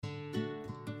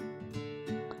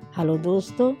Hello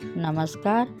दोस्तों,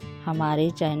 नमस्कार। हमारे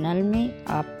चैनल में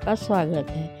आपका स्वागत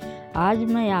है। आज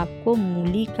मैं आपको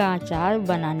मूली का अचार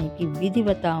बनाने की विधि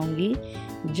बताऊंगी,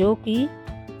 जो कि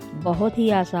बहुत ही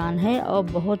आसान है और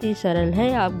बहुत ही सरल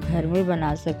है। आप घर में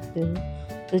बना सकते हो।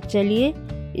 तो चलिए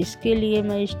इसके लिए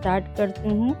मैं स्टार्ट करती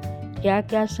हूँ। क्या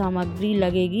क्या सामग्री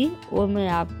लगेगी वो मैं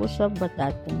आपको सब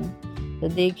बताती हूँ। तो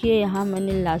देखिए, यहाँ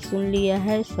मैंने लहसुन लिया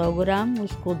है 100 ग्राम,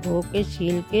 उसको धो के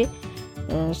छील के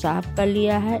साफ कर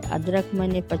लिया है। अदरक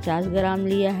मैंने 50 ग्राम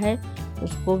लिया है,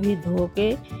 उसको भी धो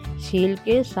के छील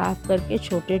के साफ करके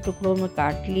छोटे टुकड़ों में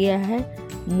काट लिया है।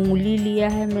 मूली लिया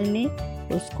है मैंने,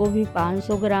 उसको भी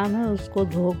 500 ग्राम है, उसको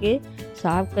धो के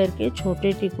साफ करके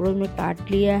छोटे टुकड़ों में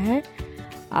काट लिया है।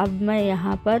 अब मैं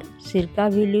यहाँ पर सिरका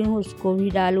भी ली हूँ, उसको भी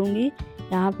डालूँगी।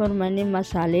 यहाँ पर मैंने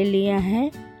मसाले लिए हैं,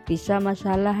 पिसा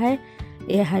मसाला है,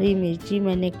 ये हरी मिर्ची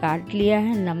मैंने काट लिया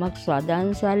है, नमक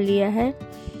स्वादानुसार लिया है।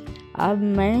 अब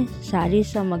मैं सारी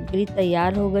सामग्री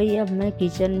तैयार हो गई। अब मैं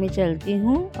किचन में चलती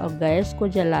हूँ और गैस को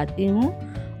जलाती हूँ।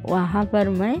 वहाँ पर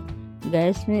मैं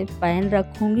गैस में पैन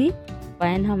रखूँगी।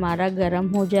 पैन हमारा गर्म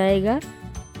हो जाएगा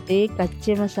तो ये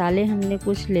कच्चे मसाले हमने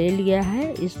कुछ ले लिया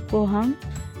है। इसको हम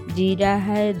जीरा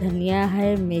है, धनिया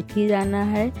है, मेथी दाना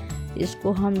है,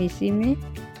 इसको हम इसी में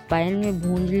पैन में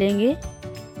भूंज लेंगे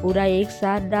पूरा एक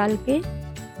साथ डाल के।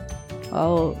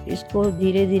 और इसको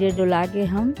धीरे धीरे डुला के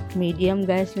हम मीडियम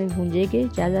गैस में भूंजेंगे,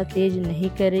 ज़्यादा तेज़ नहीं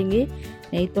करेंगे,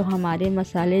 नहीं तो हमारे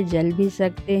मसाले जल भी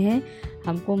सकते हैं।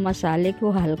 हमको मसाले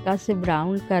को हल्का से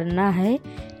ब्राउन करना है,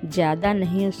 ज़्यादा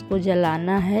नहीं उसको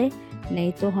जलाना है,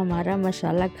 नहीं तो हमारा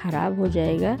मसाला ख़राब हो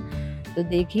जाएगा। तो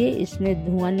देखिए इसमें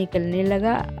धुआं निकलने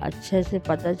लगा, अच्छे से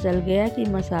पता चल गया कि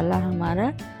मसाला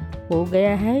हमारा हो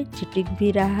गया है, चिटक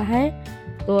भी रहा है।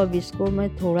 तो अब इसको मैं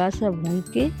थोड़ा सा भून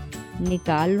के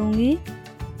निकाल लूँगी।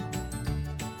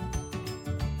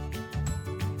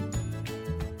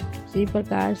 इसी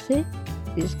प्रकार से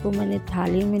इसको मैंने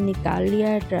थाली में निकाल लिया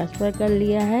है, ट्रांसफ़र कर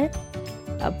लिया है।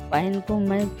 अब पैन को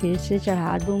मैं फिर से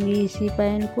चढ़ा दूँगी, इसी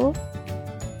पैन को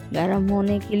गरम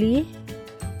होने के लिए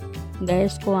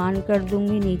गैस को ऑन कर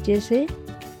दूँगी नीचे से।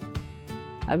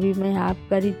 अभी मैं ऑफ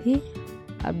करी थी।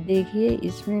 अब देखिए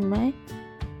इसमें मैं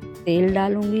तेल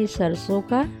डालूँगी सरसों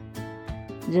का,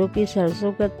 जो कि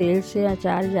सरसों का तेल से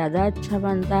अचार ज़्यादा अच्छा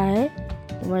बनता है,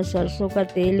 तो मैं सरसों का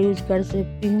तेल यूज कर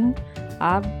सकती हूँ।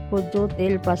 आपको जो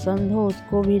तेल पसंद हो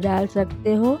उसको भी डाल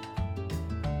सकते हो।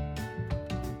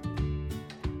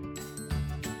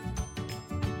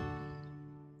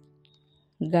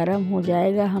 गरम हो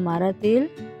जाएगा हमारा तेल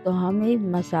तो हम ये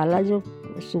मसाला जो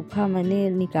सूखा मैंने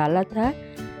निकाला था,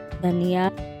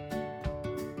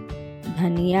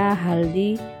 धनिया,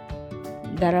 हल्दी,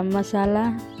 गरम मसाला,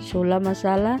 छोला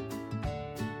मसाला,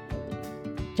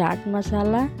 चाट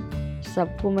मसाला,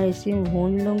 सबको मैं इसी में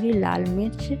भून लूँगी। लाल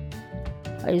मिर्च,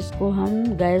 और इसको हम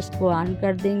गैस को ऑन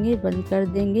कर देंगे, बंद कर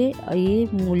देंगे। और ये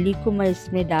मूली को मैं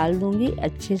इसमें डाल दूँगी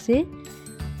अच्छे से।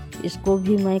 इसको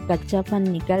भी मैं कच्चापन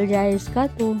निकल जाए इसका,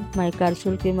 तो मैं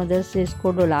करछुल की मदद से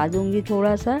इसको डुला दूँगी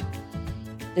थोड़ा सा,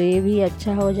 तो ये भी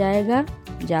अच्छा हो जाएगा।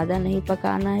 ज़्यादा नहीं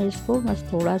पकाना है इसको, बस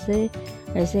थोड़ा से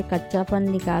ऐसे कच्चापन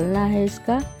निकालना है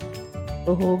इसका।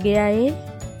 तो हो गया ये।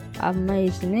 अब मैं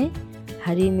इसमें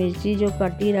हरी मिर्ची जो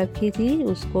कटी रखी थी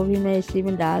उसको भी मैं इसी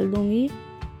में डाल दूँगी।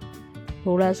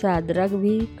 थोड़ा सा अदरक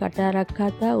भी कटा रखा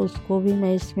था उसको भी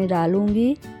मैं इसमें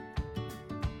डालूँगी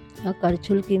और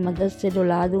करछुल की मदद से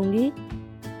डुला दूँगी।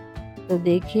 तो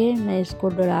देखिए मैं इसको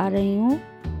डुला रही हूँ।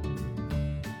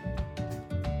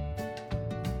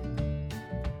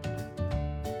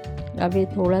 अभी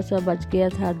थोड़ा सा बच गया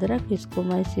था अदरक, इसको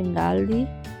मैं इसमें डाल दी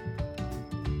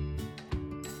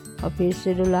और फिर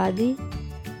से डुला दी।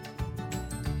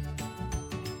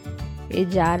 ये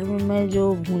जार में मैं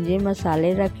जो भुंजे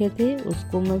मसाले रखे थे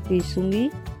उसको मैं पीसूँगी।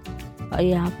 और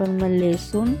यहाँ पर मैं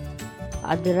लहसुन,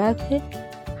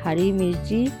 अदरक, हरी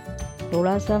मिर्ची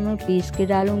थोड़ा सा मैं पीस के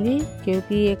डालूँगी,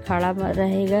 क्योंकि ये खड़ा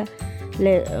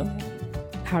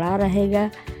रहेगा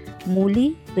मूली,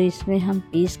 तो इसमें हम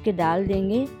पीस के डाल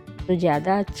देंगे तो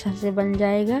ज़्यादा अच्छा से बन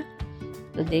जाएगा।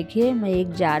 तो देखिए मैं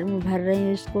एक जार में भर रही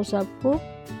हूँ इसको सबको।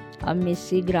 अब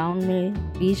मिक्सी ग्राउंड में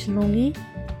पीस लूँगी।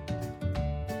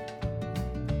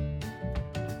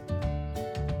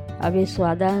 अब ये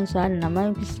स्वादानुसार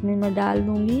नमक इसमें मैं डाल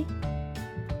दूँगी।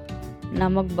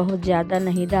 नमक बहुत ज़्यादा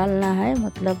नहीं डालना है,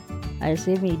 मतलब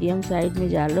ऐसे मीडियम साइज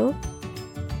में डालो।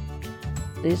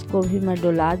 तो इसको भी मैं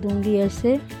डुला दूँगी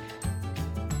ऐसे।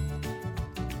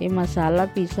 ये मसाला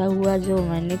पीसा हुआ जो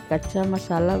मैंने कच्चा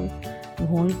मसाला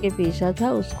भून के पीसा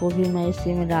था उसको भी मैं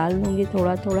इसी में डाल दूँगी,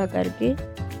 थोड़ा थोड़ा करके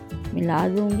मिला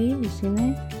दूँगी इसी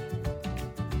में।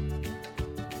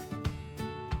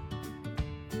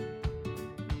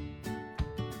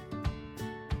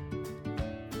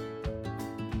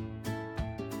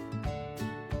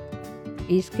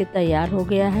 पीस के तैयार हो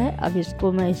गया है। अब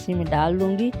इसको मैं इसी में डाल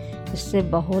दूंगी, इससे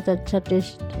बहुत अच्छा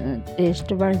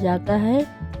टेस्ट बढ़ जाता है।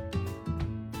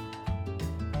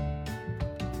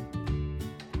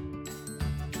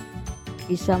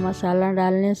 पिसा मसाला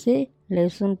डालने से,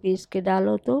 लहसुन पीस के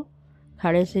डालो तो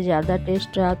खड़े से ज़्यादा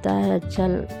टेस्ट आता है अच्छा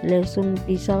लहसुन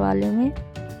पीसा वाले में।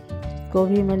 को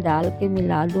भी मैं डाल के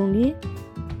मिला दूंगी।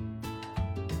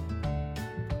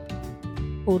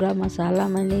 पूरा मसाला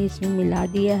मैंने इसमें मिला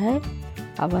दिया है।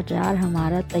 अब अचार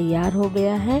हमारा तैयार हो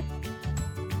गया है।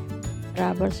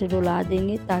 बराबर से डुला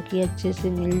देंगे ताकि अच्छे से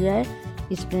मिल जाए।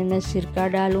 इसमें मैं सिरका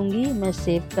डालूंगी, मैं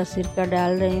सेब का सिरका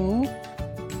डाल रही हूँ।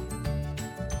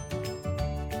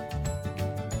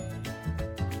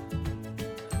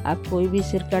 आप कोई भी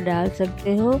सिरका डाल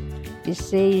सकते हो,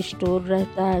 इससे स्टोर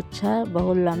रहता है अच्छा,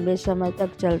 बहुत लंबे समय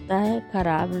तक चलता है,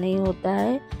 खराब नहीं होता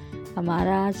है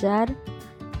हमारा अचार।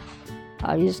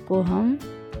 और इसको हम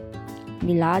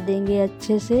मिला देंगे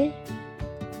अच्छे से।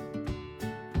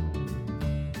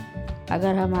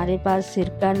 अगर हमारे पास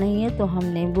सिरका नहीं है तो हम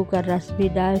नींबू का रस भी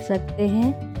डाल सकते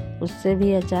हैं, उससे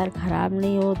भी अचार खराब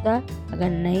नहीं होता। अगर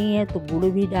नहीं है तो गुड़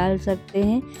भी डाल सकते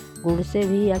हैं, गुड़ से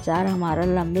भी अचार हमारा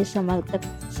लंबे समय तक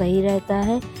सही रहता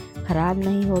है, खराब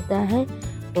नहीं होता है।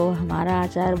 तो हमारा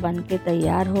अचार बनके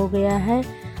तैयार हो गया है।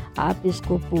 आप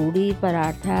इसको पूड़ी,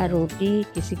 पराठा, रोटी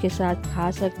किसी के साथ खा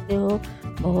सकते हो,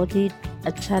 बहुत ही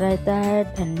अच्छा रहता है।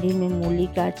 ठंडी में मूली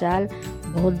का अचार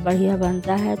बहुत बढ़िया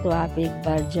बनता है, तो आप एक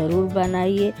बार ज़रूर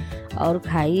बनाइए और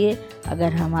खाइए।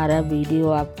 अगर हमारा वीडियो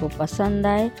आपको पसंद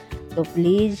आए तो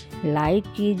प्लीज़ लाइक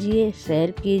कीजिए,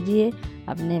 शेयर कीजिए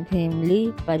अपने फैमिली,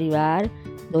 परिवार,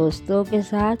 दोस्तों के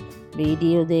साथ।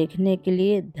 वीडियो देखने के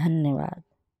लिए धन्यवाद।